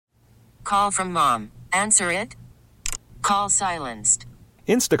call from mom. Answer it. Call silenced.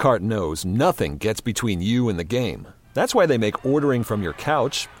 Instacart knows nothing gets between you and the game. That's why they make ordering from your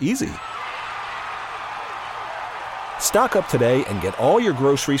couch easy. Stock up today and get all your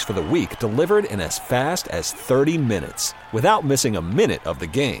groceries for the week delivered in as fast as 30 minutes without missing a minute of the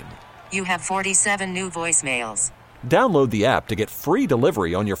game. You have 47 new voicemails. Download the app to get free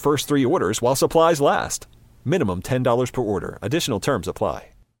delivery on your first 3 orders while supplies last. Minimum $10 per order. Additional terms apply.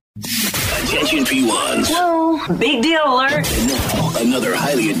 Attention P1s. Whoa, big deal alert. And now, another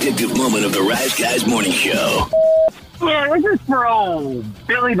highly addictive moment of the Rise Guys Morning Show. Yeah, this is for old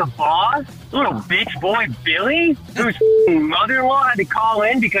Billy the Boss, little bitch boy Billy, whose mother-in-law had to call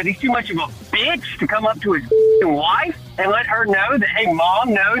in because he's too much of a bitch to come up to his wife and let her know that, hey,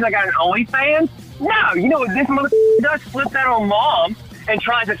 mom knows I got an OnlyFans. No, you know what this motherfucker does? Flips that on mom and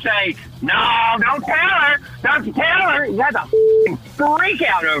tries to say, no, don't tell her, don't tell her. You have to freak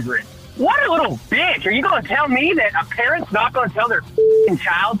out over it. What a little bitch. Are you going to tell me that a parent's not going to tell their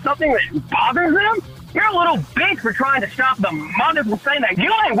child something that bothers them? You're a little bitch for trying to stop the mother from saying that.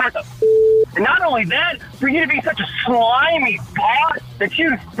 You ain't worth a And not only that, for you to be such a slimy boss that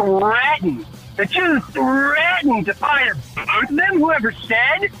you threatened to fire both of them, whoever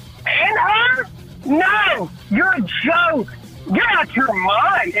said, and her? No, you're a joke. You're out your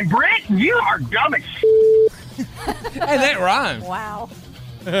mind. And Britt, you are dumb as Hey, that rhymed. Wow.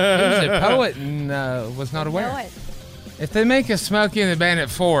 He was a poet and was not aware. Poet. If they make a Smokey and the Bandit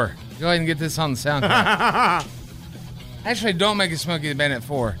 4, go ahead and get this on the soundtrack. Actually, don't make a Smokey and the Bandit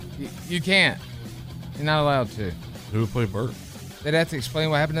 4. You can't. You're not allowed to. Who would play Bert? They'd have to explain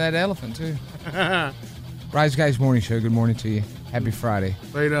what happened to that elephant, too. Rise Guys Morning Show, good morning to you. Happy Friday.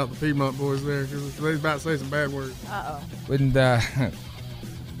 Fade out the Piedmont boys there, because they was about to say some bad words. Uh-oh. Wouldn't,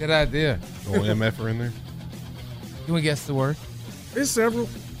 good idea. Little MF in there. Can we guess the word? It's several.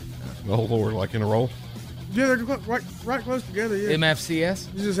 Oh, Lord, like in a row? Yeah, they're right close together, yeah.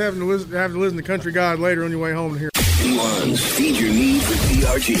 MFCS? You just have to listen to Country God later on your way home to hear. P1s, feed your need for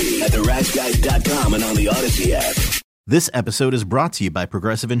PRG at theriseguys.com and on the Odyssey app. This episode is brought to you by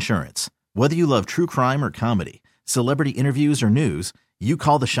Progressive Insurance. Whether you love true crime or comedy, celebrity interviews or news, you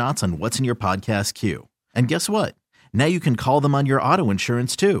call the shots on what's in your podcast queue. And guess what? Now you can call them on your auto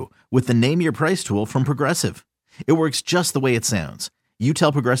insurance too with the Name Your Price tool from Progressive. It works just the way it sounds. You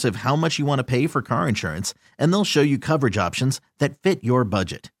tell Progressive how much you want to pay for car insurance, and they'll show you coverage options that fit your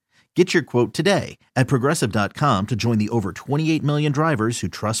budget. Get your quote today at Progressive.com to join the over 28 million drivers who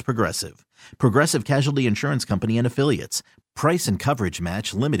trust Progressive. Progressive Casualty Insurance Company and Affiliates. Price and coverage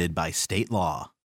match limited by state law.